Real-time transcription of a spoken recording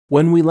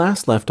When we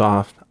last left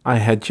off, I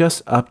had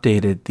just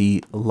updated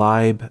the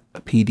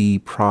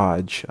libPD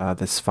proj,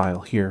 this file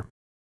here.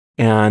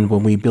 And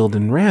when we built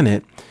and ran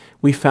it,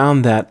 we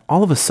found that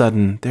all of a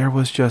sudden there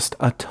was just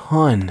a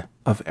ton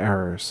of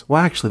errors.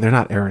 Well, actually, they're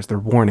not errors, they're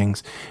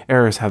warnings.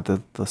 Errors have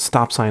the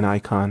stop sign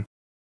icon.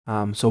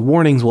 So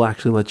warnings will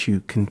actually let you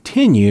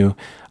continue,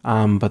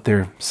 but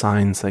they're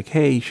signs like,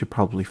 hey, you should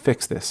probably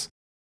fix this.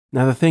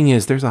 Now, the thing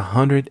is, there's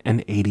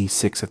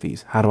 186 of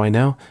these. How do I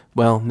know?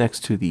 Well,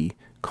 next to the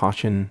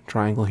caution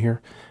triangle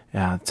here,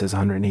 it says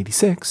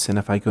 186. And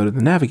if I go to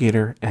the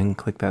navigator and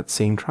click that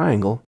same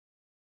triangle,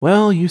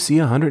 well, you see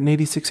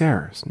 186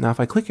 errors. Now, if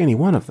I click any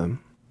one of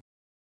them,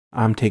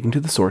 I'm taken to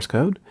the source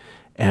code,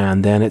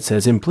 and then it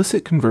says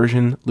implicit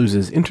conversion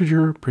loses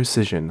integer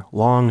precision,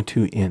 long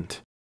to int.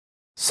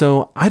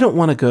 So I don't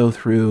want to go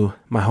through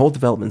my whole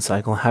development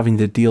cycle having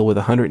to deal with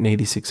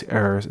 186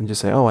 errors and just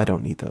say, oh, I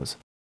don't need those.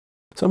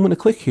 So I'm going to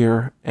click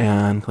here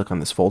and click on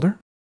this folder,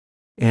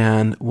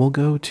 and we'll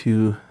go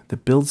to the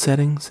build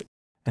settings.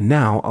 And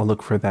now I'll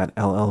look for that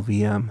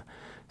LLVM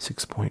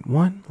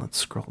 6.1. Let's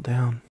scroll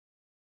down.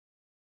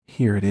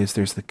 Here it is.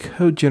 There's the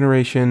code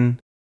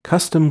generation,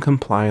 custom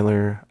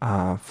compiler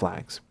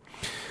flags.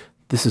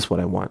 This is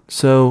what I want.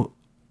 So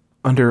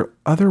under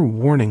other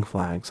warning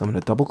flags, I'm going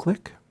to double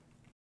click,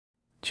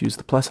 choose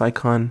the plus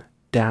icon,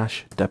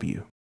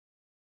 -W.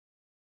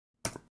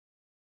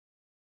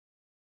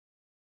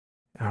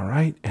 All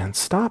right, and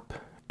stop,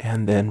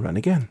 and then run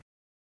again.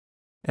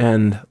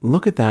 And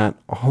look at that,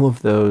 all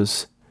of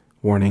those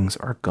warnings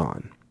are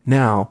gone.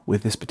 Now,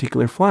 with this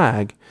particular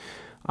flag,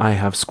 I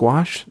have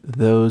squashed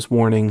those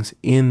warnings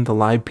in the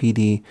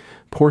libPD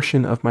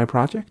portion of my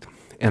project,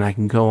 and I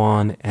can go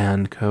on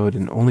and code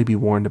and only be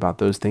warned about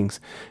those things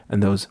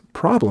and those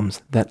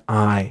problems that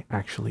I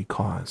actually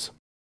cause.